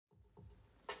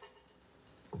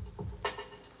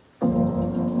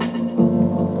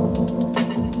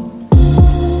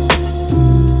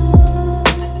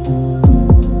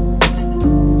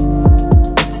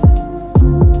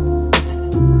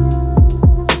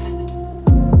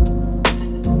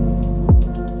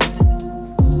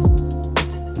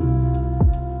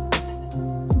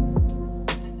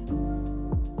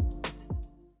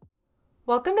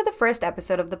first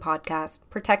episode of the podcast,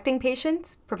 Protecting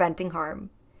Patients, Preventing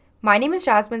Harm. My name is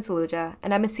Jasmine Saluja,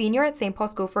 and I'm a senior at St. Paul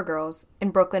School for Girls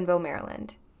in Brooklynville,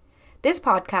 Maryland. This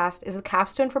podcast is a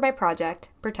capstone for my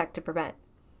project, Protect to Prevent.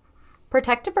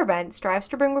 Protect to Prevent strives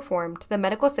to bring reform to the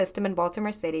medical system in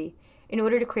Baltimore City in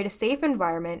order to create a safe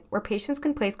environment where patients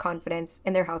can place confidence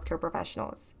in their healthcare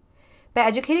professionals. By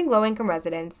educating low-income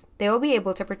residents, they will be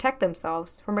able to protect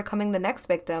themselves from becoming the next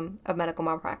victim of medical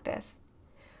malpractice.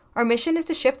 Our mission is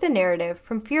to shift the narrative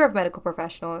from fear of medical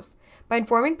professionals by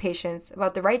informing patients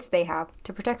about the rights they have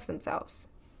to protect themselves.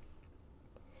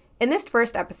 In this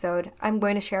first episode, I'm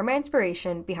going to share my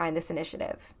inspiration behind this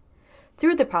initiative.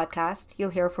 Through the podcast, you'll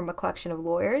hear from a collection of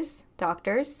lawyers,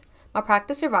 doctors,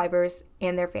 malpractice survivors,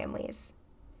 and their families.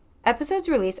 Episodes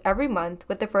release every month,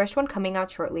 with the first one coming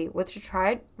out shortly with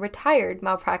retired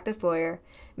malpractice lawyer,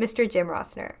 Mr. Jim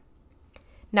Rossner.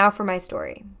 Now for my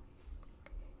story.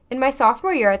 In my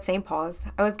sophomore year at St. Paul's,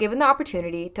 I was given the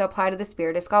opportunity to apply to the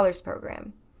Spirited Scholars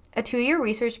Program, a 2-year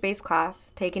research-based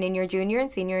class taken in your junior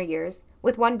and senior years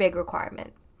with one big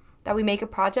requirement, that we make a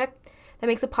project that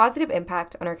makes a positive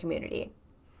impact on our community.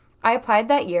 I applied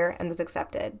that year and was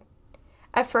accepted.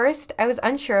 At first, I was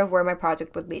unsure of where my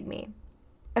project would lead me.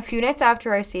 A few nights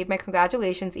after I received my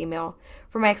congratulations email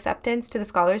for my acceptance to the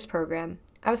Scholars Program,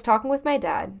 I was talking with my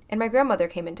dad, and my grandmother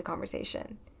came into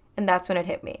conversation, and that's when it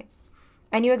hit me.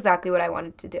 I knew exactly what I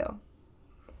wanted to do.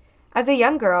 As a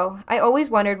young girl, I always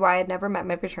wondered why I had never met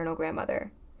my paternal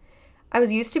grandmother. I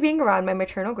was used to being around my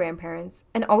maternal grandparents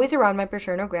and always around my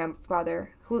paternal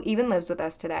grandfather, who even lives with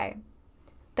us today.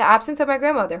 The absence of my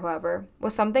grandmother, however,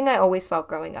 was something I always felt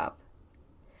growing up.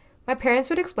 My parents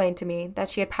would explain to me that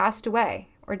she had passed away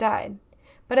or died,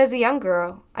 but as a young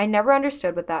girl, I never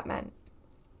understood what that meant.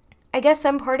 I guess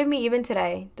some part of me even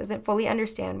today doesn't fully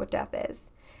understand what death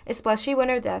is, especially when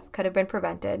her death could have been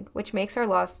prevented, which makes our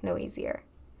loss no easier.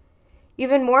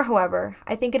 Even more, however,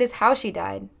 I think it is how she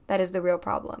died that is the real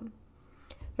problem.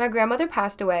 My grandmother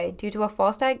passed away due to a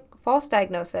false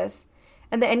diagnosis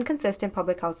and the inconsistent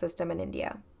public health system in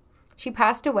India. She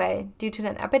passed away due to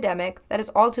an epidemic that is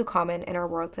all too common in our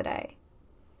world today.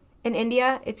 In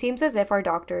India, it seems as if our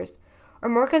doctors are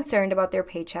more concerned about their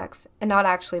paychecks and not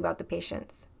actually about the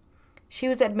patients. She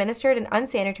was administered an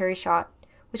unsanitary shot,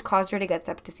 which caused her to get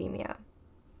septicemia.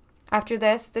 After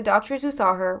this, the doctors who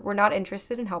saw her were not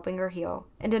interested in helping her heal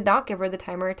and did not give her the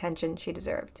time or attention she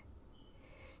deserved.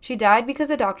 She died because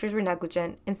the doctors were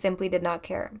negligent and simply did not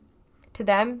care. To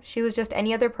them, she was just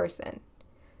any other person,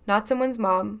 not someone's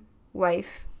mom,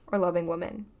 wife, or loving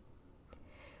woman.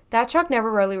 That shock never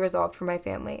really resolved for my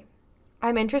family.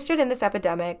 I'm interested in this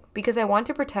epidemic because I want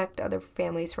to protect other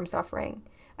families from suffering,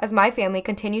 as my family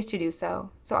continues to do so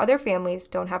other families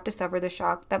don't have to suffer the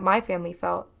shock that my family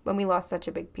felt when we lost such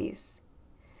a big piece.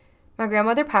 My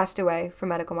grandmother passed away from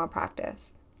medical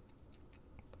malpractice.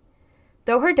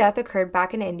 Though her death occurred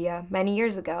back in India many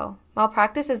years ago,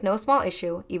 malpractice is no small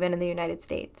issue even in the United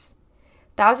States.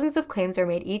 Thousands of claims are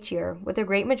made each year, with a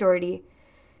great majority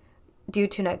due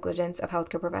to negligence of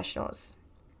healthcare professionals.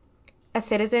 As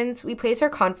citizens, we place our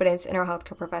confidence in our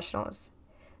healthcare professionals.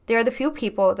 They are the few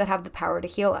people that have the power to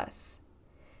heal us.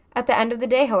 At the end of the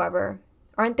day, however,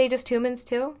 aren't they just humans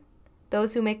too?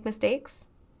 Those who make mistakes?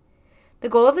 The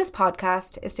goal of this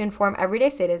podcast is to inform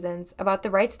everyday citizens about the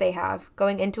rights they have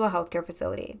going into a healthcare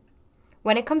facility.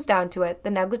 When it comes down to it, the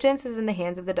negligence is in the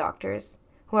hands of the doctors.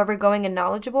 However, going in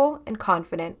knowledgeable and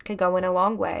confident could go in a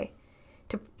long way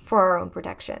for our own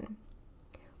protection.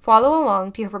 Follow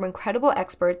along to hear from incredible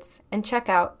experts and check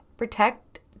out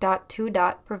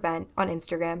protect.to.prevent on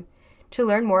Instagram to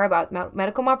learn more about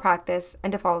medical malpractice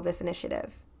and to follow this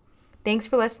initiative. Thanks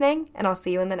for listening, and I'll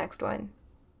see you in the next one.